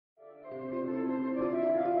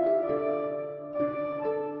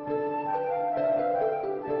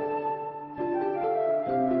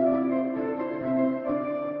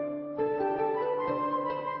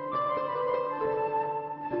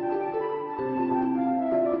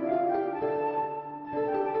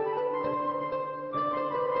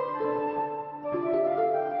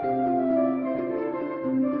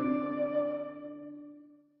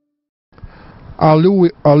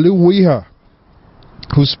Aluwiha,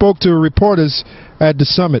 who spoke to reporters at the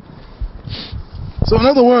summit. So in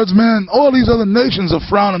other words, man, all these other nations are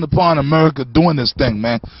frowning upon America doing this thing,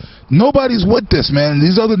 man. Nobody's with this, man.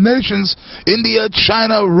 These other nations, India,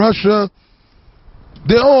 China, Russia,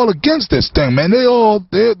 they're all against this thing, man. They are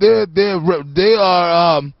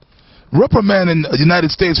reprimanding the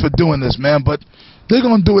United States for doing this, man. But they're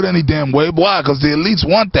gonna do it any damn way. Why? Because the elites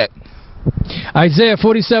want that. Isaiah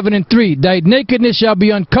 47:3, thy nakedness shall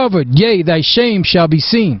be uncovered, yea, thy shame shall be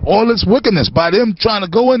seen. All this wickedness by them trying to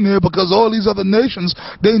go in there, because all these other nations,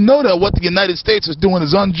 they know that what the United States is doing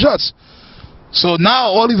is unjust. So now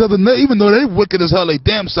all these other nations, even though they wicked as hell, they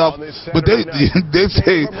damn self, but they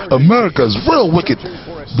say America's real wicked.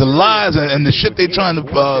 The lies and the shit they trying to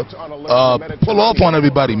pull off on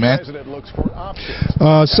everybody, man.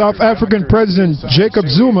 South African President Jacob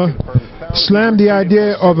Zuma slammed the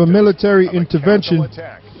idea of a military intervention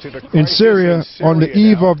in Syria on the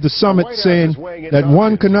eve of the summit, saying that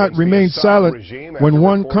one cannot remain silent when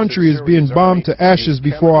one country is being bombed to ashes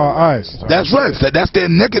before our eyes. That's right. That's their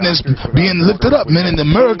nakedness being lifted up. Man, in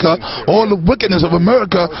America, all the wickedness of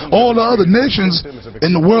America, all the other nations in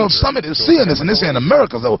the World Summit is seeing this, and they're saying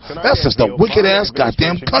America, though, that's just a wicked-ass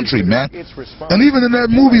goddamn country, man. And even in that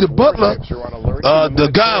movie, The Butler, the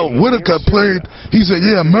guy Whitaker played, he said,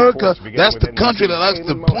 yeah, America, that's the country that likes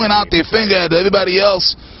to point out their finger at everybody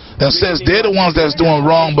else that says they're the ones that's doing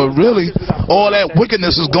wrong, but really, all that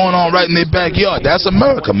wickedness is going on right in their backyard. That's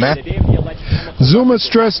America, man. Zuma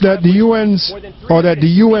stressed that the UN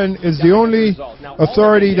is the only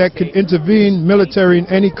authority that can intervene military in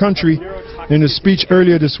any country in a speech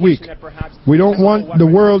earlier this week. We don't want the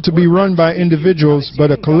world to be run by individuals,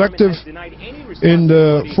 but a collective in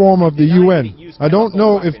the form of the UN. I don't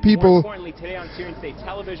know if people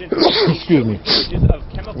excuse me.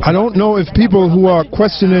 I don't know if people who are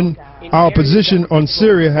questioning our position on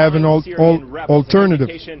Syria have an alternative,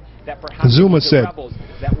 Zuma said.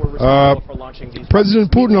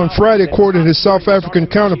 President Putin on Friday quoted his South African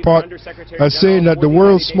counterpart as saying that the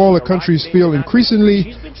world's smaller countries feel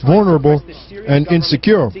increasingly vulnerable and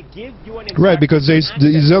insecure. Right, because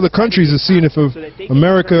these other countries are seeing if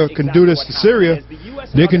America can do this to Syria,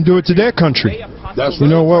 they can do it to their country. You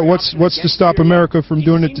know, what's to stop America from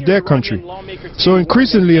doing it to their country? So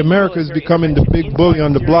increasingly, America is becoming the big bully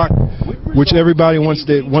on the block, which everybody wants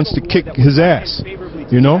to kick his ass,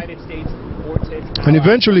 you know? And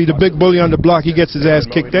eventually, the big bully on the block, he gets his ass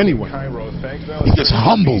kicked anyway. He gets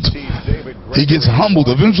humbled. He gets humbled.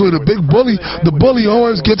 Eventually, the bully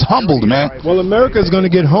always gets humbled, man. Well, America is going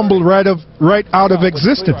to get humbled right out of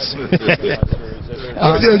existence.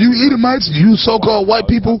 Yeah, you Edomites, you so-called white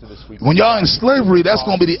people, when y'all in slavery, that's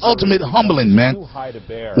going to be the ultimate humbling, man.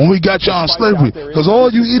 When we got y'all in slavery. Because all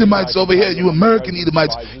you Edomites over here, you American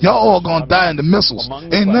Edomites, y'all all going to die in the missiles.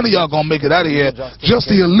 Ain't none of y'all going to make it out of here. Just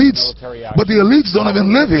the elites. But the elites don't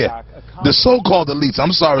even live here. The so-called elites,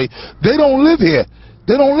 I'm sorry, they don't live here.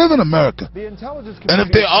 They don't live in America. And if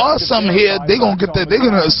there are some here, they're going to get that. They're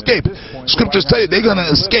going to escape. Scriptures tell you they're going to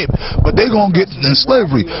escape, but they're going to get in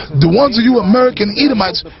slavery. The ones of you American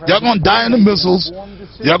Edomites, y'all going to die in the missiles.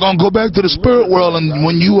 Y'all going to go back to the spirit world, and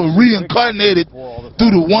when you are reincarnated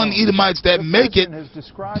through the one Edomites that make it,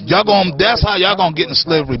 that's how y'all going to get in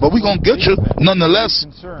slavery. But we're going to get you nonetheless.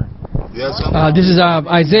 Yes, this is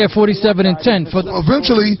Isaiah 47:10.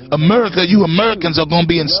 Eventually, America, you Americans are going to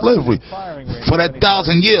be in slavery for that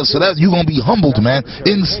 1,000 years. So that you're going to be humbled, man.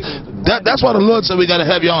 That's why the Lord said we got to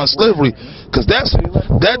have y'all in slavery, because that's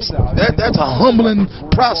a humbling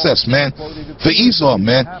process, man, for Esau,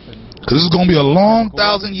 man. Because it's going to be a long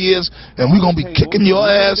 1,000 years, and we're going to be kicking your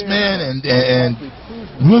ass, man, and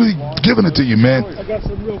really giving it to you, man. I got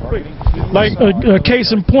some real quick. Like a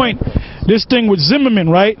case in point, this thing with Zimmerman,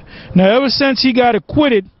 right? Now, ever since he got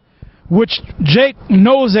acquitted, which Jake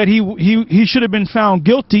knows that he should have been found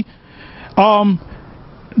guilty,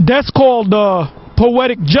 that's called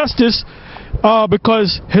poetic justice,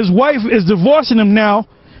 because his wife is divorcing him now.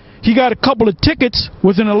 He got a couple of tickets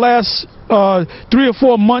within the last 3 or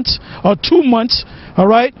 4 months, or 2 months, all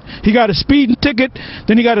right? He got a speeding ticket,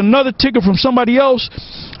 then he got another ticket from somebody else,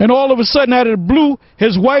 and all of a sudden, out of the blue,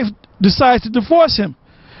 his wife decides to divorce him.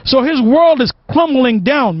 So his world is crumbling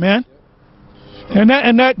down, man. And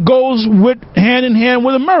that goes hand in hand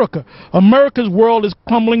with America. America's world is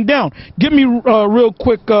crumbling down. Give me real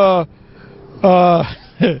quick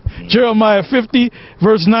Jeremiah 50,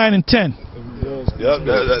 verse 9 and 10. Yeah,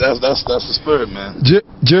 that's the spirit, man.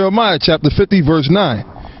 Jeremiah chapter 50, verse 9.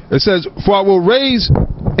 It says, for I will raise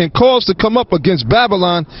and cause to come up against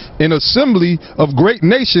Babylon an assembly of great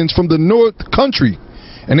nations from the north country,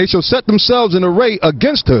 and they shall set themselves in array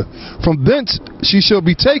against her. From thence she shall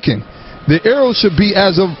be taken. The arrow shall be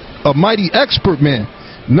as of a mighty expert man.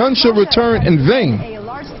 None shall return in vain.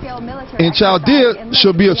 In Chaldea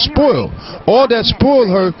shall be a spoil. All that spoil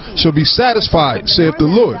her shall be satisfied, saith the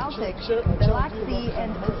Lord.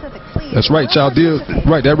 That's right, Chaldea.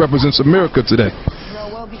 Right, that represents America today.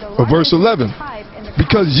 Verse 11.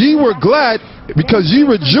 Because ye were glad, because ye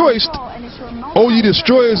rejoiced, O ye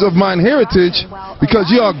destroyers of mine heritage, because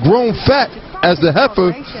ye are grown fat as the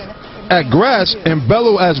heifer at grass and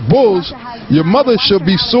bellow as bulls, your mother shall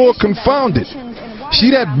be sore confounded.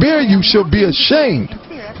 She that bare you shall be ashamed.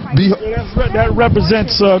 That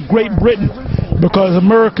represents Great Britain, because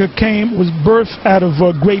America was birthed out of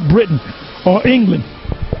Great Britain or England.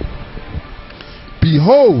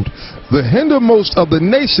 Behold, the hindermost of the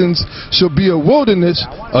nations shall be a wilderness,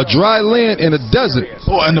 a dry land, and a desert.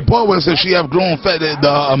 Oh, and the part where it says she have grown fat,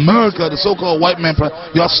 America, the so-called white man,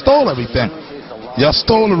 y'all stole everything. Y'all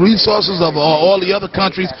stole the resources of all the other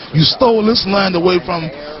countries. You stole this land away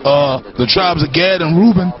from the tribes of Gad and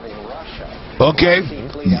Reuben. Okay?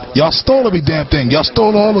 Y'all stole every damn thing. Y'all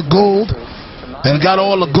stole all the gold and got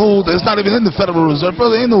all the gold. It's not even in the Federal Reserve.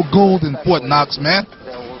 Brother, ain't no gold in Fort Knox, man.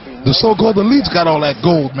 The so-called elites got all that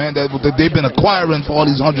gold, man, that they've been acquiring for all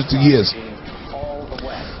these hundreds of years.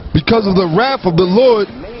 Because of the wrath of the Lord,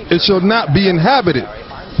 it shall not be inhabited,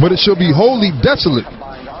 but it shall be wholly desolate.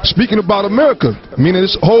 Speaking about America, meaning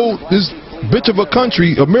this bitch of a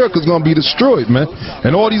country, America's going to be destroyed, man.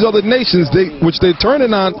 And all these other nations, which they're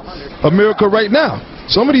turning on America right now.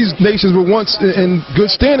 Some of these nations were once in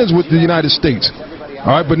good standings with the United States.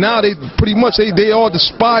 All right, but now they pretty much, they all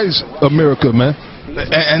despise America, man.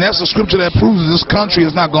 And that's the scripture that proves that this country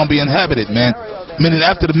is not going to be inhabited, man. Meaning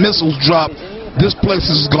after the missiles drop, this place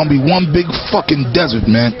is going to be one big fucking desert,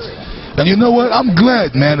 man. And you know what? I'm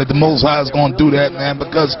glad, man, that the Most High is going to do that, man,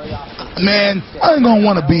 because, man, I ain't going to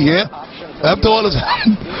want to be here. After all this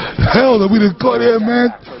hell that we done caught here,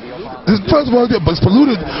 man. First of all, it's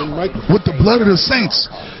polluted with the blood of the saints,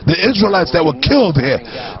 the Israelites that were killed here,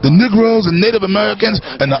 the Negroes and Native Americans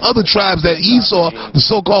and the other tribes that Esau, the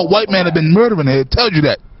so-called white man, have been murdering here. It tells you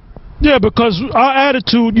that. Yeah, because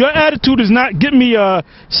your attitude is not, get me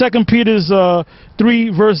 2 Peter 3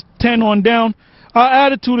 verse 10 on down. Our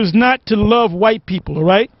attitude is not to love white people, all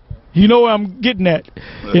right? You know where I'm getting at.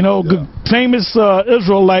 You know, famous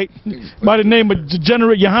Israelite by the name of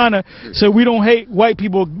Degenerate Yohana said we don't hate white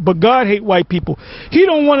people, but God hate white people. He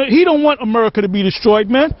don't want America to be destroyed,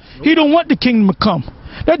 man. He don't want the kingdom to come.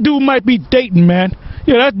 That dude might be Dayton, man.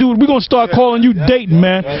 Yeah, that dude, we're going to start calling you Dayton,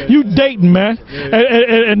 man. You Dayton, man.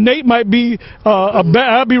 And Nate might be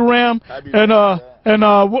Abiram, and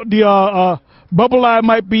Bubble Eye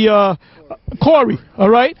might be Corey, all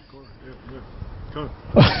right?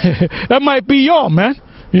 That might be y'all, man.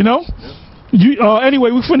 You know.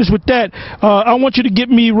 Anyway, we finished with that. I want you to get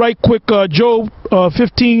me right quick Job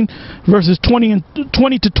 15 verses 20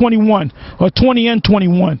 to 21, or 20 and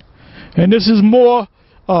 21, and this is more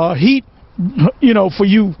heat, you know, for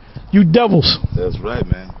you devils. That's right,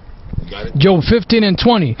 man. You got it. Job 15 and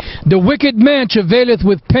 20. The wicked man travaileth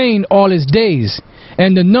with pain all his days,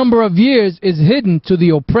 and the number of years is hidden to the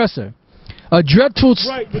oppressor. A dreadful...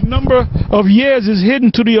 Right, the number of years is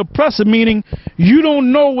hidden to the oppressor, meaning you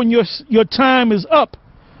don't know when your time is up.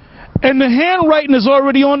 And the handwriting is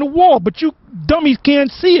already on the wall, but you dummies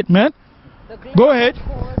can't see it, man. Go ahead.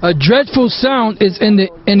 A dreadful sound is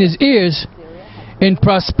in his ears. In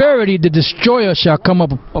prosperity the destroyer shall come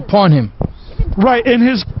up upon him. Right, in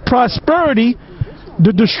his prosperity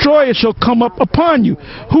the destroyer shall come up upon you.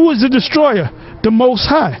 Who is the destroyer? The Most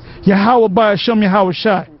High. Yahweh Ba'ashem Yahweh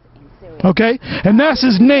Shai. Okay? And that's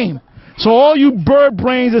his name. So all you bird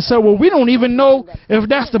brains that say, well, we don't even know if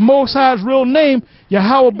that's the Most High's real name,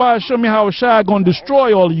 Yahweh Ba'ashem Yahweh Shai going to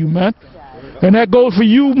destroy all of you, man. And that goes for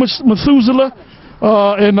you, Methuselah,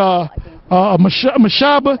 and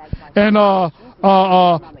Mashaba, and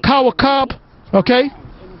Kawakab, okay?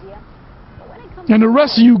 And the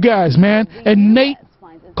rest of you guys, man. And Nate,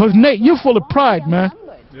 because Nate, you're full of pride, man.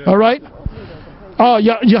 All right?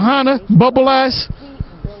 Johanna, Bubble Eyes.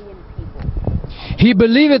 He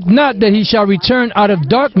believeth not that he shall return out of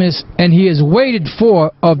darkness, and he is waited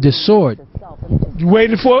for of the sword.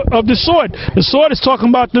 Waited for of the sword. The sword is talking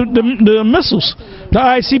about the missiles, the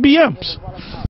ICBMs.